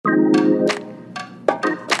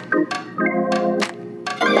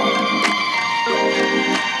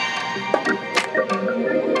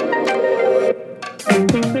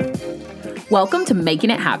Welcome to Making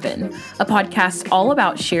It Happen, a podcast all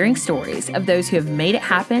about sharing stories of those who have made it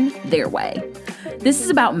happen their way. This is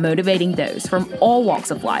about motivating those from all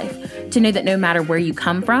walks of life to know that no matter where you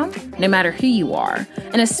come from, no matter who you are,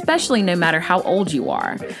 and especially no matter how old you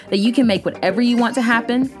are, that you can make whatever you want to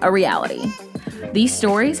happen a reality. These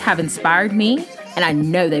stories have inspired me, and I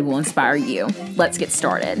know they will inspire you. Let's get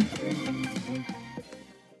started.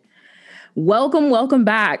 Welcome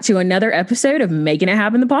back to another episode of Making It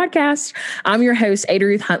Happen, the podcast. I'm your host, Ada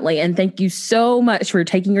Ruth Huntley, and thank you so much for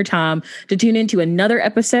taking your time to tune into another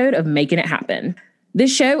episode of Making It Happen.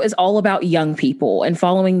 This show is all about young people and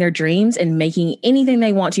following their dreams and making anything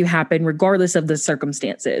they want to happen, regardless of the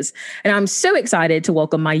circumstances. And I'm so excited to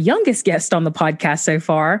welcome my youngest guest on the podcast so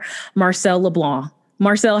far, Marcelle LeBlanc.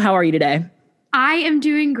 Marcelle, how are you today? I am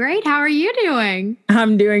doing great. How are you doing?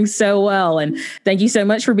 I'm doing so well. And thank you so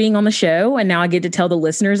much for being on the show. And now I get to tell the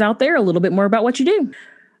listeners out there a little bit more about what you do.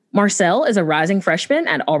 Marcelle is a rising freshman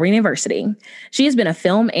at Auburn University. She has been a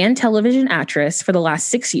film and television actress for the last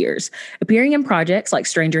 6 years, appearing in projects like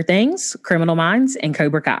Stranger Things, Criminal Minds, and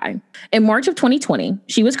Cobra Kai. In March of 2020,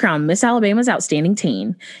 she was crowned Miss Alabama's Outstanding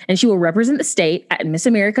Teen, and she will represent the state at Miss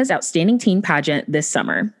America's Outstanding Teen pageant this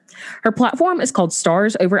summer. Her platform is called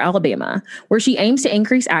Stars Over Alabama, where she aims to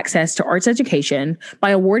increase access to arts education by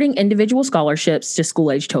awarding individual scholarships to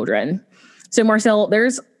school-age children. So, Marcelle,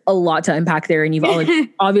 there's a lot to unpack there, and you've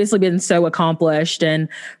obviously been so accomplished. And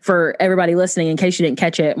for everybody listening, in case you didn't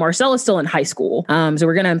catch it, Marcelle is still in high school. So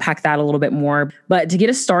we're going to unpack that a little bit more. But to get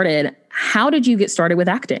us started, how did you get started with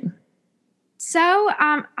acting? So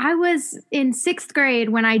I was in 6th grade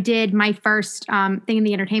when I did my first thing in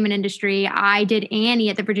the entertainment industry. I did Annie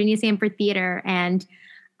at the Virginia Sanford Theater, and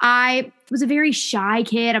I was a very shy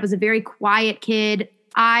kid. I was a very quiet kid.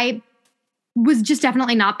 I was just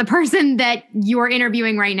definitely not the person that you're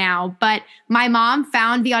interviewing right now. But my mom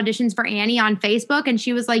found the auditions for Annie on Facebook, and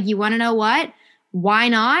she was like, "You want to know what? Why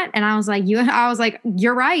not?" And I was like,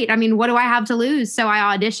 "You're right. I mean, what do I have to lose?" So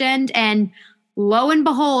I auditioned, and lo and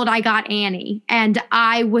behold, I got Annie, and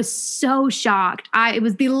I was so shocked. It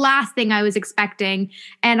was the last thing I was expecting.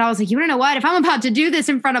 And I was like, you want to know what? If I'm about to do this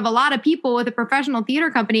in front of a lot of people with a professional theater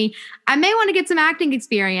company, I may want to get some acting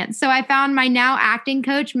experience. So I found my now acting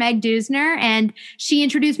coach, Meg Dusner, and she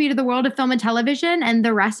introduced me to the world of film and television, and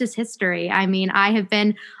the rest is history. I mean, I have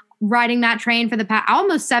been riding that train for the past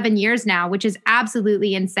almost 7 years now, which is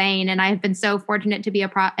absolutely insane. And I have been so fortunate to be a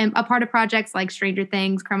part of projects like Stranger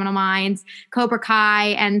Things, Criminal Minds, Cobra Kai,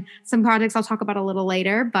 and some projects I'll talk about a little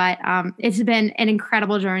later. But it's been an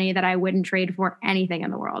incredible journey that I wouldn't trade for anything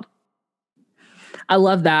in the world. I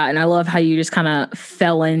love that. And I love how you just kind of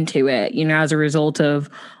fell into it, as a result of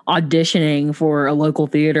auditioning for a local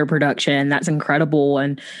theater production. That's incredible.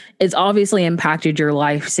 And it's obviously impacted your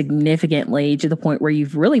life significantly to the point where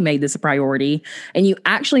you've really made this a priority. And you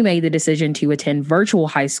actually made the decision to attend virtual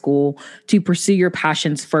high school to pursue your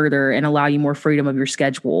passions further and allow you more freedom of your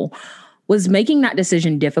schedule. Was making that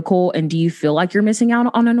decision difficult, and do you feel like you're missing out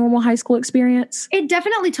on a normal high school experience? It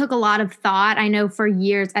definitely took a lot of thought. I know for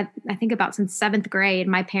years, I think about since 7th grade,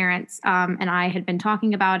 my parents and I had been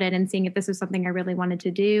talking about it and seeing if this was something I really wanted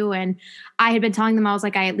to do. And I had been telling them, I was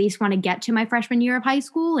like, I at least want to get to my freshman year of high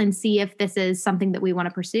school and see if this is something that we want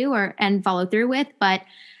to pursue and follow through with. But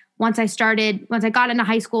once I got into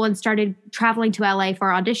high school and started traveling to LA for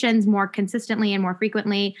auditions more consistently and more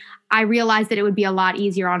frequently, I realized that it would be a lot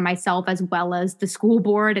easier on myself as well as the school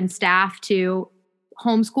board and staff to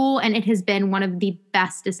homeschool. And it has been one of the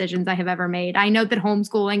best decisions I have ever made. I know that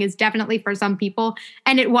homeschooling is definitely for some people,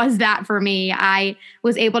 and it was that for me. I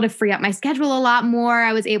was able to free up my schedule a lot more.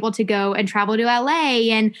 I was able to go and travel to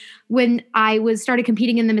LA. And when I started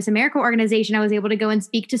competing in the Miss America organization, I was able to go and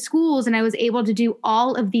speak to schools, and I was able to do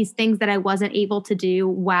all of these things that I wasn't able to do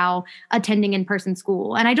while attending in-person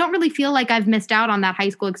school. And I don't really feel like I've missed out on that high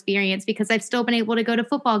school experience because I've still been able to go to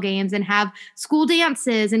football games and have school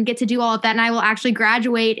dances and get to do all of that. And I will actually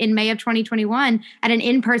graduate in May of 2021 at an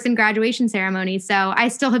in-person graduation ceremony. So I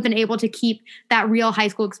still have been able to keep that real high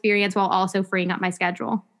school experience while also freeing up my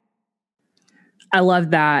schedule. I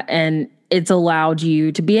love that. And it's allowed you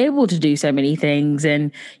to be able to do so many things.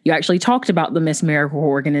 And you actually talked about the Miss America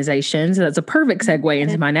organization. So that's a perfect segue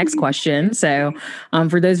into my next question. So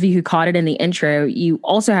for those of you who caught it in the intro, you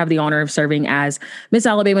also have the honor of serving as Miss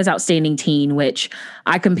Alabama's Outstanding Teen, which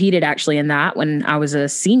I competed actually in that when I was a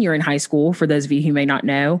senior in high school. For those of you who may not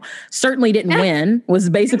know, certainly didn't win, was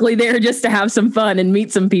basically there just to have some fun and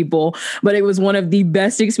meet some people. But it was one of the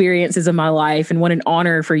best experiences of my life. And what an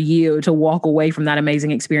honor for you to walk away from that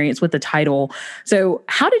amazing experience with the title title. So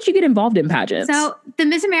how did you get involved in pageants? So the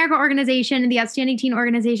Miss America organization and the Outstanding Teen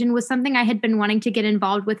organization was something I had been wanting to get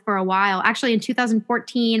involved with for a while. Actually, in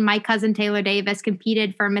 2014, my cousin Taylor Davis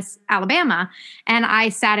competed for Miss Alabama. And I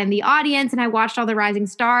sat in the audience and I watched all the rising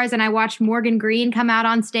stars and I watched Morgan Green come out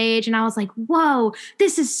on stage. And I was like, whoa,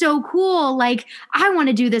 this is so cool. Like, I want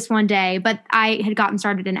to do this one day. But I had gotten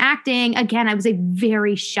started in acting. Again, I was a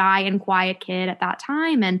very shy and quiet kid at that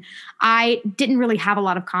time. And I didn't really have a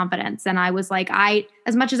lot of confidence. And I was like,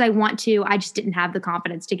 as much as I want to, I just didn't have the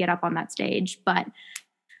confidence to get up on that stage. But,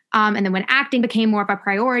 and then when acting became more of a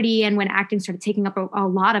priority and when acting started taking up a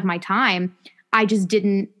lot of my time, I just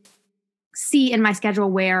didn't see in my schedule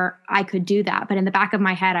where I could do that. But in the back of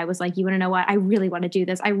my head, I was like, you want to know what? I really want to do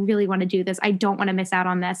this. I really want to do this. I don't want to miss out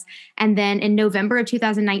on this. And then in November of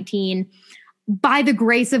 2019, by the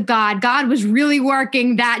grace of God, God was really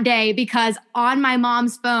working that day because on my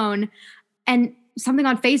mom's phone and something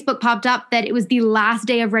on Facebook popped up that it was the last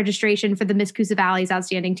day of registration for the Miss Coosa Valley's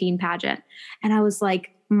Outstanding Teen pageant. And I was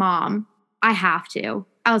like, Mom, I have to.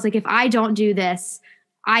 I was like, if I don't do this,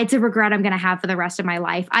 it's a regret I'm going to have for the rest of my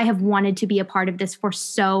life. I have wanted to be a part of this for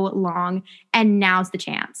so long, and now's the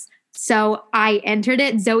chance. So I entered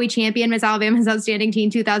it. Zoe Champion, Miss Alabama's Outstanding Teen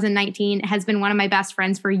 2019, has been one of my best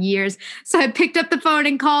friends for years. So I picked up the phone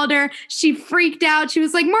and called her. She freaked out. She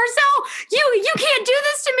was like, Marcelle, you can't do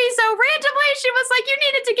this to me so randomly. She was like, you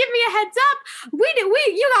needed to give me a heads up.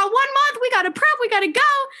 You got 1 month. We got to prep. We got to go.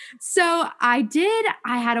 So I did.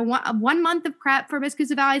 I had a 1 month of prep for Miss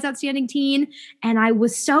Coosa Valley's Outstanding Teen. And I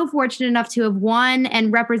was so fortunate enough to have won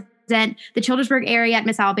and represent the Childersburg area at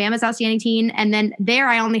Miss Alabama's Outstanding Teen. And then there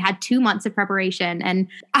I only had 2 months of preparation. And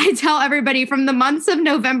I tell everybody from the months of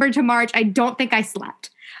November to March, I don't think I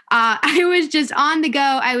slept. I was just on the go.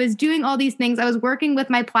 I was doing all these things. I was working with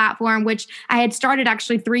my platform, which I had started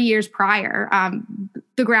actually 3 years prior,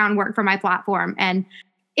 the groundwork for my platform. And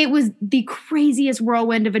it was the craziest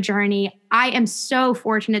whirlwind of a journey. I am so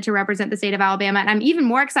fortunate to represent the state of Alabama. And I'm even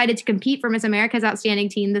more excited to compete for Miss America's Outstanding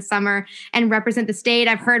Teen this summer and represent the state.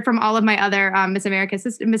 I've heard from all of my other Miss America's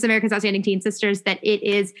Outstanding Teen sisters that it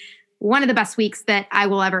is one of the best weeks that I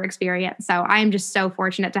will ever experience. So I am just so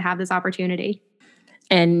fortunate to have this opportunity.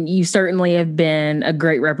 And you certainly have been a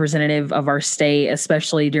great representative of our state,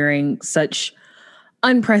 especially during such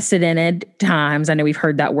unprecedented times. I know we've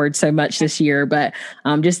heard that word so much this year, but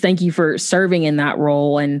just thank you for serving in that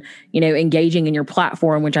role and, engaging in your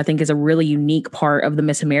platform, which I think is a really unique part of the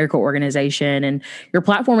Miss America organization. And your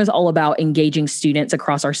platform is all about engaging students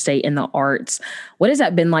across our state in the arts. What has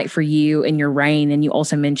that been like for you in your reign? And you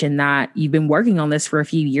also mentioned that you've been working on this for a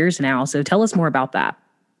few years now. So tell us more about that.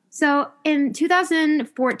 So in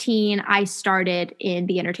 2014, I started in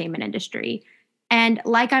the entertainment industry. And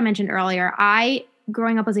like I mentioned earlier,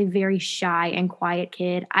 growing up as a very shy and quiet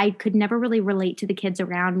kid, I could never really relate to the kids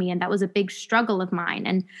around me. And that was a big struggle of mine.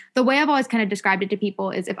 And the way I've always kind of described it to people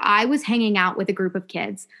is if I was hanging out with a group of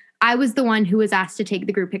kids, I was the one who was asked to take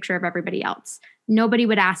the group picture of everybody else. Nobody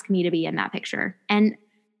would ask me to be in that picture. And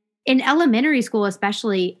in elementary school,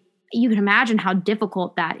 especially, you can imagine how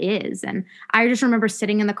difficult that is. And I just remember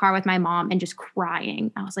sitting in the car with my mom and just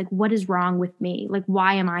crying. I was like, what is wrong with me? Like,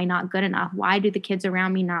 why am I not good enough? Why do the kids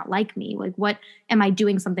around me not like me? Like, what am I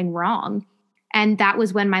doing something wrong? And that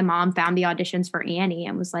was when my mom found the auditions for Annie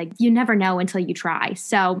and was like, you never know until you try.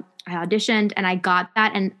 So I auditioned and I got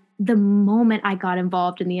that. And the moment I got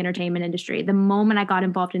involved in the entertainment industry, the moment I got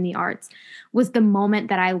involved in the arts was the moment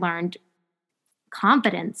that I learned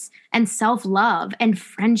confidence and self-love and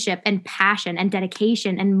friendship and passion and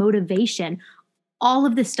dedication and motivation, all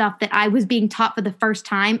of the stuff that I was being taught for the first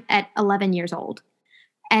time at 11 years old.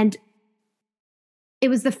 And it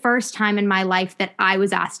was the first time in my life that I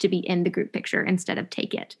was asked to be in the group picture instead of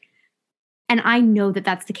take it. And I know that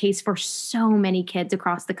that's the case for so many kids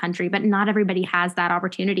across the country, but not everybody has that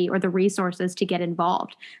opportunity or the resources to get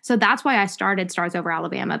involved. So that's why I started Stars Over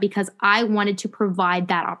Alabama, because I wanted to provide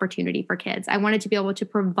that opportunity for kids. I wanted to be able to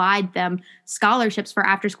provide them scholarships for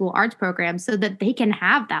after-school arts programs so that they can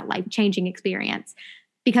have that life-changing experience.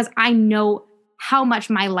 Because I know how much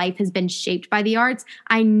my life has been shaped by the arts.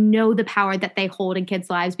 I know the power that they hold in kids'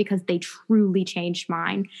 lives because they truly changed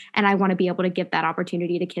mine. And I want to be able to give that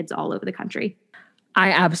opportunity to kids all over the country. I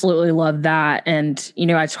absolutely love that. And,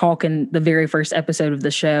 I talk in the very first episode of the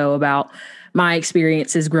show about my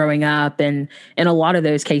experiences growing up. And in a lot of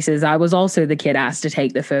those cases, I was also the kid asked to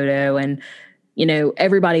take the photo. And,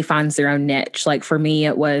 everybody finds their own niche. Like for me,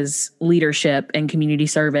 it was leadership and community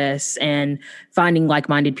service and finding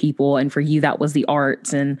like-minded people. And for you, that was the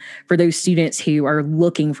arts. And for those students who are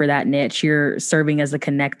looking for that niche, you're serving as a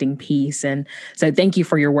connecting piece. And so thank you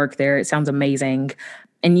for your work there. It sounds amazing.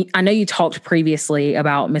 And I know you talked previously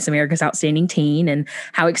about Miss America's Outstanding Teen and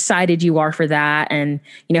how excited you are for that. And,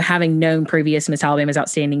 having known previous Miss Alabama's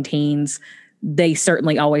Outstanding Teens, they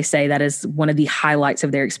certainly always say that is one of the highlights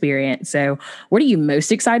of their experience. So what are you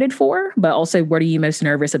most excited for? But also, what are you most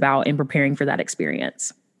nervous about in preparing for that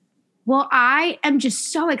experience? Well, I am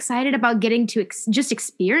just so excited about getting to just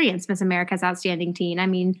experience Miss America's Outstanding Teen. I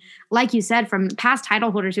mean, like you said, from past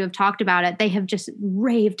title holders who have talked about it, they have just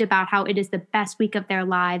raved about how it is the best week of their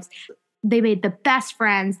lives. They made the best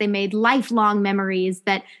friends. They made lifelong memories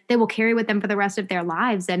that they will carry with them for the rest of their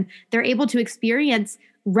lives. And they're able to experience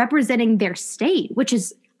representing their state, which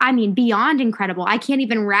is, beyond incredible. I can't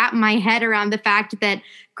even wrap my head around the fact that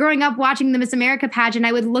growing up watching the Miss America pageant,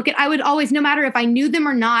 I would always, no matter if I knew them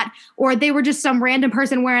or not, or they were just some random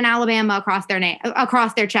person wearing Alabama across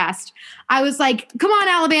their chest, I was like, come on,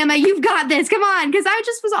 Alabama, you've got this, come on. Because I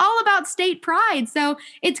just was all about state pride. So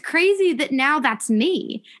it's crazy that now that's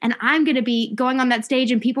me. And I'm going to be going on that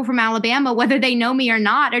stage and people from Alabama, whether they know me or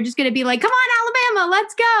not, are just going to be like, come on, Alabama,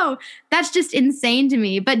 let's go. That's just insane to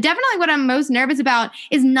me. But definitely what I'm most nervous about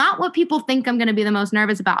is not what people think I'm going to be the most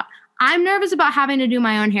nervous about. I'm nervous about having to do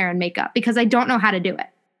my own hair and makeup because I don't know how to do it.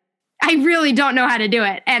 I really don't know how to do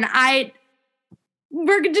it. And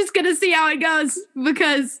we're just going to see how it goes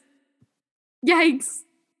because yikes.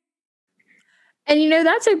 And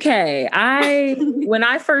that's okay. When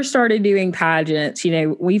I first started doing pageants,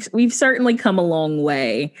 we've certainly come a long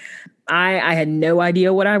way. I had no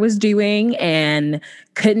idea what I was doing and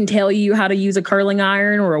couldn't tell you how to use a curling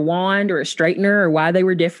iron or a wand or a straightener or why they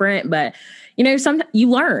were different. But, sometimes you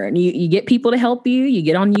learn, you get people to help you, you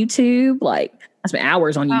get on YouTube. Like I spent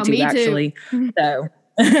hours on YouTube actually. So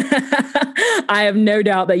I have no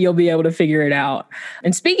doubt that you'll be able to figure it out.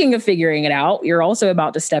 And speaking of figuring it out, you're also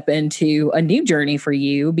about to step into a new journey for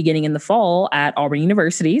you beginning in the fall at Auburn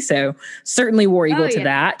University. So certainly War Eagle to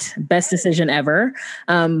that. Best decision ever.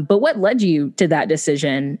 But what led you to that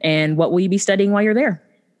decision and what will you be studying while you're there?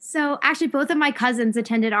 So actually, both of my cousins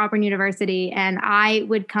attended Auburn University, and I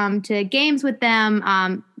would come to games with them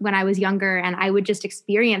when I was younger, and I would just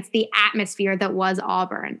experience the atmosphere that was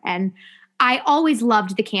Auburn. And I always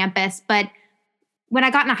loved the campus, but when I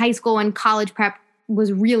got into high school and college prep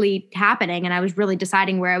was really happening and I was really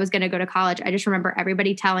deciding where I was going to go to college, I just remember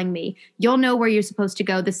everybody telling me, you'll know where you're supposed to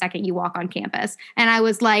go the second you walk on campus. And I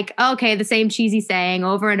was like, okay, the same cheesy saying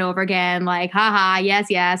over and over again, like, haha,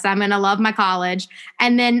 yes, I'm going to love my college.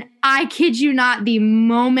 And then I kid you not, the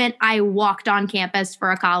moment I walked on campus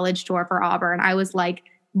for a college tour for Auburn, I was like,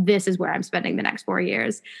 this is where I'm spending the next 4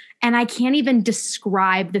 years. And I can't even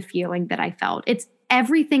describe the feeling that I felt. It's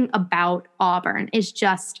everything about Auburn is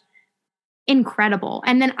just incredible.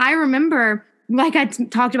 And then I remember, like I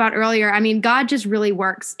talked about earlier, God just really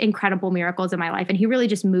works incredible miracles in my life. And he really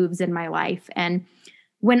just moves in my life. And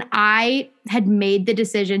when I had made the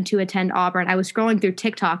decision to attend Auburn, I was scrolling through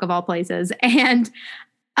TikTok of all places, and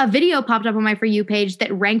a video popped up on my For You page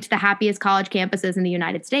that ranked the happiest college campuses in the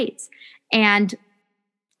United States. And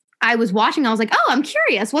I was watching, I was like, oh, I'm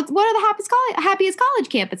curious. What are the happiest college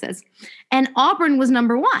campuses? And Auburn was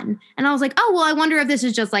number one. And I was like, oh, well, I wonder if this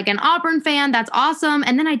is just like an Auburn fan. That's awesome.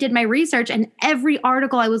 And then I did my research, and every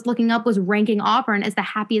article I was looking up was ranking Auburn as the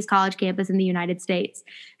happiest college campus in the United States.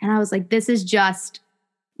 And I was like, this is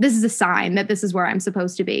a sign that this is where I'm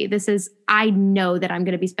supposed to be. I know that I'm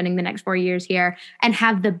going to be spending the next 4 years here and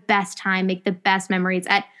have the best time, make the best memories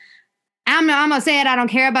I'm going to say it, I don't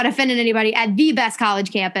care about offending anybody, at the best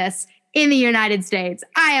college campus in the United States.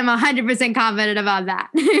 I am 100% confident about that.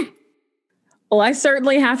 Well, I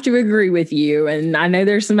certainly have to agree with you. And I know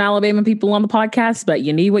there's some Alabama people on the podcast, but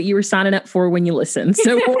you knew what you were signing up for when you listened.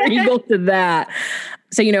 So War Eagle to that.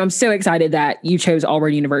 So, I'm so excited that you chose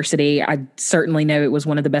Auburn University. I certainly know it was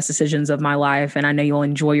one of the best decisions of my life, and I know you'll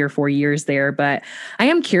enjoy your 4 years there. But I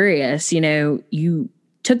am curious, you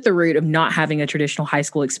took the route of not having a traditional high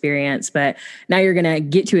school experience, but now you're going to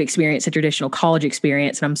get to experience a traditional college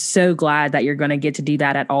experience. And I'm so glad that you're going to get to do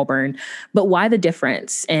that at Auburn. But why the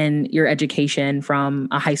difference in your education from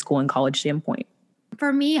a high school and college standpoint?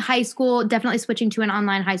 For me, high school, definitely switching to an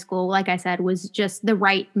online high school, like I said, was just the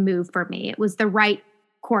right move for me. It was the right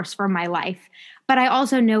course for my life. But I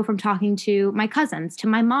also know from talking to my cousins, to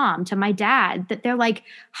my mom, to my dad, that they're like,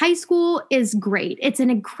 high school is great. It's an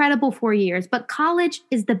incredible 4 years, but college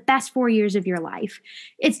is the best 4 years of your life.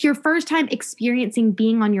 It's your first time experiencing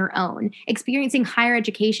being on your own, experiencing higher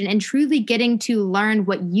education, and truly getting to learn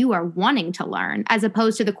what you are wanting to learn, as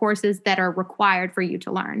opposed to the courses that are required for you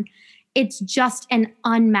to learn. It's just an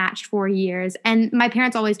unmatched 4 years. And my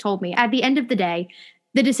parents always told me, at the end of the day,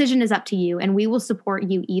 the decision is up to you, and we will support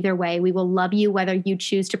you either way. We will love you whether you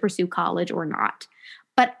choose to pursue college or not.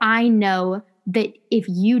 But I know that if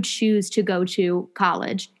you choose to go to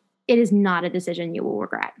college, it is not a decision you will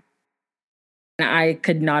regret. I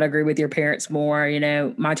could not agree with your parents more. You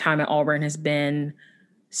know, my time at Auburn has been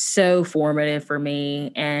so formative for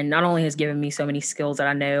me, and not only has given me so many skills that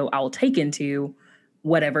I know I will take into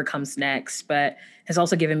whatever comes next, but has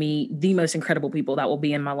also given me the most incredible people that will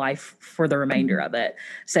be in my life for the remainder of it.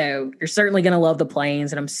 So you're certainly going to love the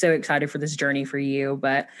Plains, and I'm so excited for this journey for you.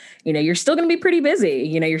 But, you know, you're still going to be pretty busy.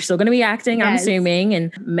 You know, you're still going to be acting, yes, I'm assuming,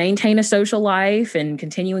 and maintain a social life and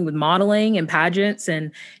continuing with modeling and pageants.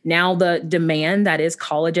 And now the demand that is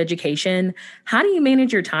college education. How do you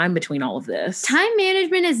manage your time between all of this? Time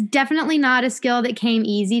management is definitely not a skill that came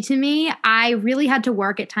easy to me. I really had to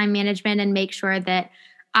work at time management and make sure that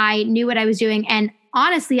I knew what I was doing. And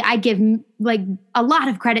honestly, I give like a lot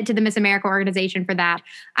of credit to the Miss America organization for that.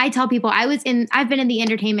 I tell people I've been in the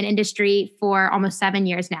entertainment industry for almost 7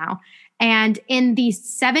 years now. And in the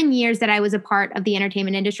 7 years that I was a part of the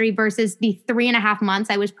entertainment industry versus the 3.5 months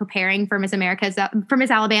I was preparing for Miss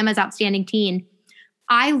Alabama's Outstanding Teen,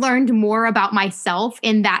 I learned more about myself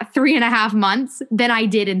in that 3.5 months than I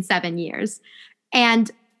did in 7 years. And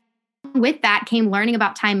with that came learning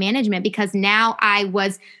about time management, because now I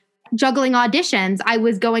was juggling auditions. I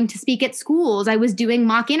was going to speak at schools. I was doing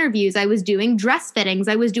mock interviews. I was doing dress fittings.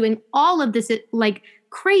 I was doing all of this like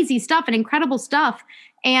crazy stuff and incredible stuff.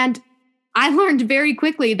 And I learned very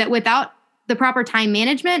quickly that without the proper time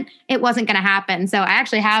management, it wasn't going to happen. So I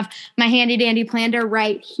actually have my handy dandy planner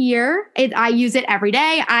right here. I use it every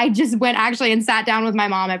day. I just went actually and sat down with my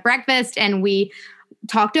mom at breakfast, and we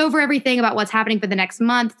talked over everything about what's happening for the next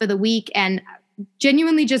month, for the week, and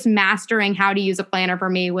genuinely just mastering how to use a planner for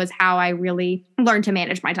me was how I really learned to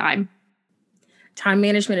manage my time. Time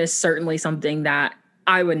management is certainly something that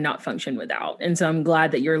I would not function without. And so I'm glad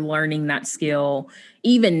that you're learning that skill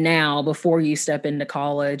even now before you step into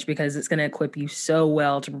college, because it's going to equip you so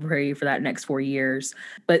well to prepare you for that next 4 years.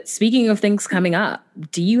 But speaking of things coming up,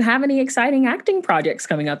 do you have any exciting acting projects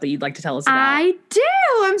coming up that you'd like to tell us about? I do.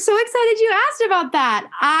 I'm so excited you asked about that.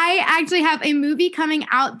 I actually have a movie coming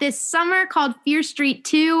out this summer called Fear Street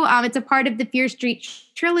 2. It's a part of the Fear Street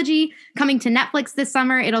trilogy coming to Netflix this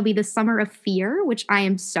summer. It'll be the Summer of Fear, which I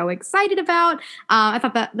am so excited about. I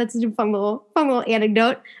thought that's a fun little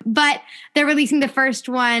anecdote. But they're releasing the first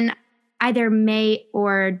one either May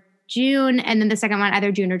or June, and then the second one either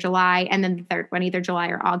June or July, and then the third one either July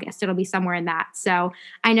or August. It'll be somewhere in that. So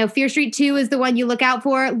I know Fear Street 2 is the one you look out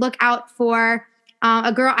for. Look out for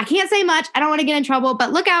a girl. I can't say much. I don't want to get in trouble,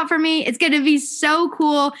 but look out for me. It's going to be so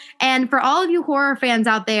cool. And for all of you horror fans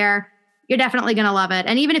out there, you're definitely going to love it.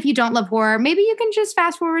 And even if you don't love horror, maybe you can just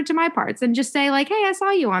fast forward to my parts and just say like, hey, I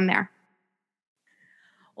saw you on there.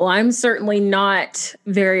 Well, I'm certainly not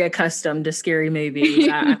very accustomed to scary movies.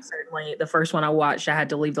 I'm certainly, the first one I watched, I had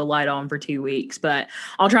to leave the light on for 2 weeks, but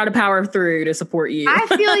I'll try to power through to support you. I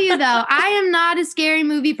feel you though. I am not a scary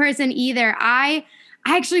movie person either. I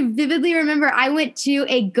actually vividly remember I went to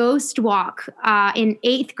a ghost walk in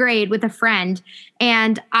 8th grade with a friend,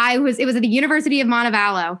 and it was at the University of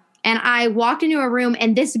Montevallo. And I walked into a room,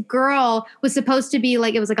 and this girl was supposed to be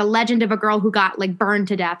like, it was like a legend of a girl who got like burned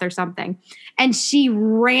to death or something. And she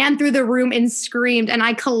ran through the room and screamed, and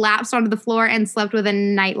I collapsed onto the floor and slept with a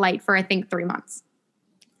nightlight for, I think, 3 months.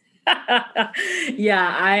 Yeah,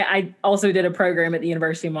 I also did a program at the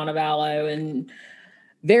University of Montevallo, and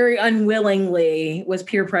very unwillingly was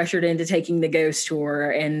peer pressured into taking the ghost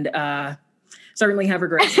tour, and certainly have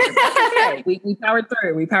regrets. Okay, we powered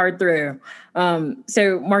through.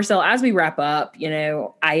 So Marcel, as we wrap up, you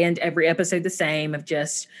know, I end every episode the same, of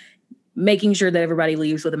just making sure that everybody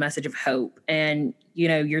leaves with a message of hope. And, you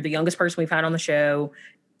know, you're the youngest person we've had on the show.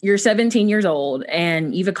 You're 17 years old,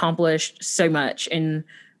 and you've accomplished so much. And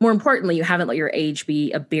more importantly, you haven't let your age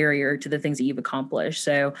be a barrier to the things that you've accomplished.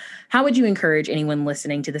 So how would you encourage anyone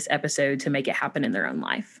listening to this episode to make it happen in their own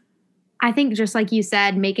life? I think just like you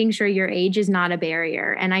said, making sure your age is not a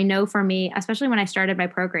barrier. And I know for me, especially when I started my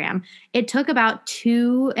program, it took about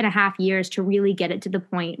 2.5 years to really get it to the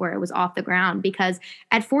point where it was off the ground. Because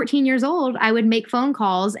at 14 years old, I would make phone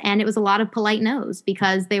calls and it was a lot of polite no's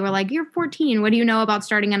because they were like, "You're 14. What do you know about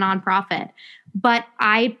starting a nonprofit?" But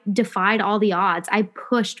I defied all the odds. I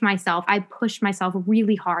pushed myself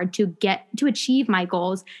really hard to achieve my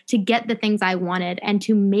goals, to get the things I wanted and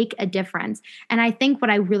to make a difference. And I think what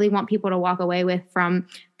I really want people to walk away with from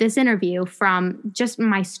this interview, from just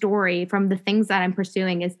my story, from the things that I'm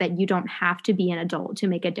pursuing, is that you don't have to be an adult to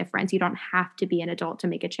make a difference. You don't have to be an adult to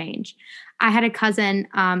make a change. I had a cousin,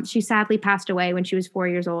 she sadly passed away when she was 4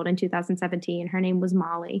 years old in 2017. Her name was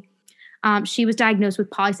Molly. She was diagnosed with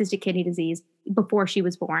polycystic kidney disease before she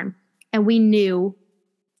was born. And we knew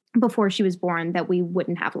before she was born that we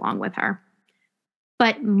wouldn't have long with her.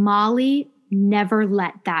 But Molly never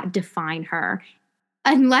let that define her.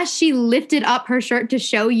 Unless she lifted up her shirt to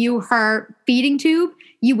show you her feeding tube,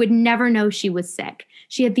 you would never know she was sick.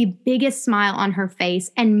 She had the biggest smile on her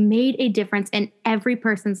face and made a difference in every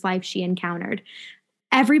person's life she encountered.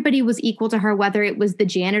 Everybody was equal to her, whether it was the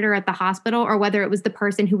janitor at the hospital or whether it was the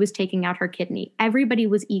person who was taking out her kidney. Everybody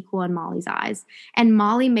was equal in Molly's eyes. And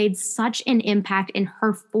Molly made such an impact in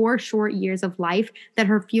her 4 short years of life that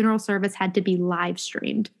her funeral service had to be live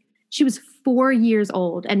streamed. She was 4 years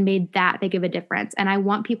old and made that big of a difference. And I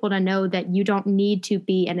want people to know that you don't need to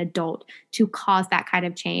be an adult to cause that kind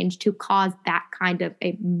of change, to cause that kind of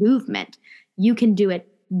a movement. You can do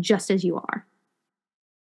it just as you are.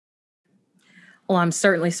 Well, I'm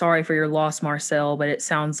certainly sorry for your loss, Marcelle, but it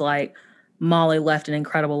sounds like Molly left an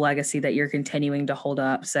incredible legacy that you're continuing to hold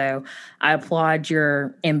up. So I applaud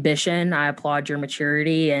your ambition. I applaud your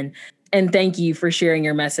maturity, and thank you for sharing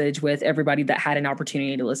your message with everybody that had an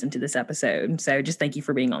opportunity to listen to this episode. So just thank you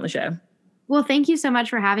for being on the show. Well, thank you so much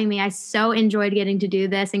for having me. I so enjoyed getting to do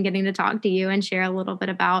this and getting to talk to you and share a little bit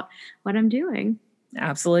about what I'm doing.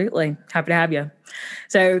 Absolutely. Happy to have you.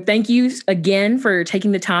 So thank you again for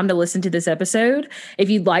taking the time to listen to this episode. If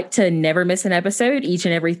you'd like to never miss an episode each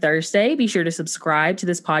and every Thursday, be sure to subscribe to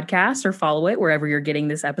this podcast or follow it wherever you're getting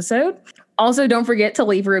this episode. Also, don't forget to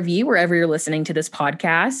leave a review wherever you're listening to this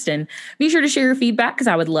podcast, and be sure to share your feedback because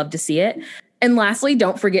I would love to see it. And lastly,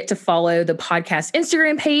 don't forget to follow the podcast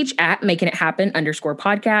Instagram page at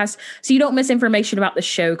makingithappen_podcast so you don't miss information about the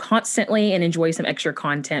show constantly and enjoy some extra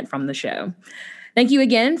content from the show. Thank you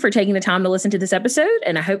again for taking the time to listen to this episode,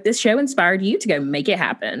 and I hope this show inspired you to go make it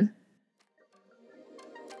happen.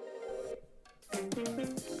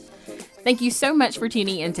 Thank you so much for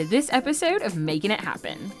tuning into this episode of Making It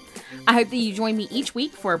Happen. I hope that you join me each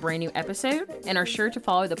week for a brand new episode, and are sure to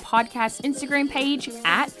follow the podcast Instagram page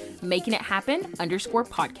at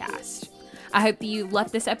makingithappen_podcast. I hope that you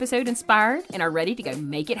left this episode inspired and are ready to go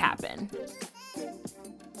make it happen.